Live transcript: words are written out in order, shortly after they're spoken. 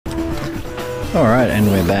Alright, and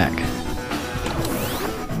we're back.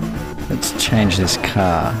 Let's change this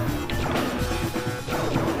car.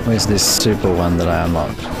 Where's this super one that I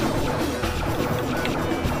unlocked?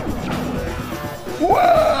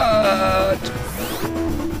 What?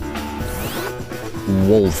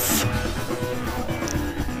 Wolf.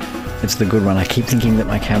 It's the good one. I keep thinking that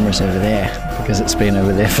my camera's over there because it's been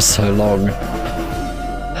over there for so long.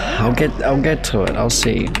 I'll get to it. I'll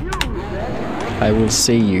see. I will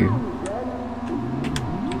see you.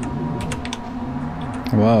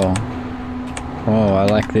 Whoa. Whoa, I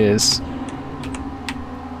like this.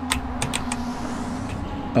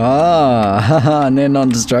 Ah, and they're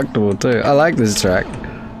non-destructible too. I like this track.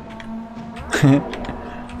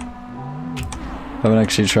 Haven't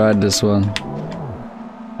actually tried this one.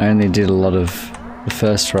 I only did a lot of the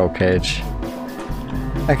first roll cage.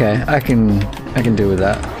 Okay, I can deal with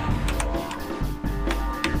that.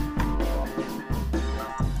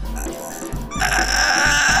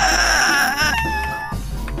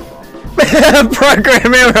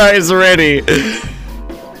 Program error is ready. The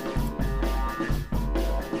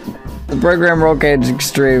program Rollcage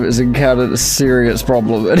Extreme has encountered a serious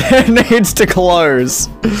problem and it needs to close.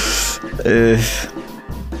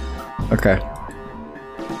 Okay.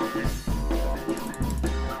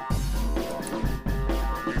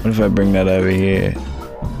 What if I bring that over here?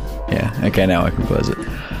 Yeah, okay, now I can close it.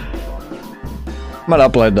 Might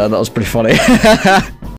upload that, that was pretty funny.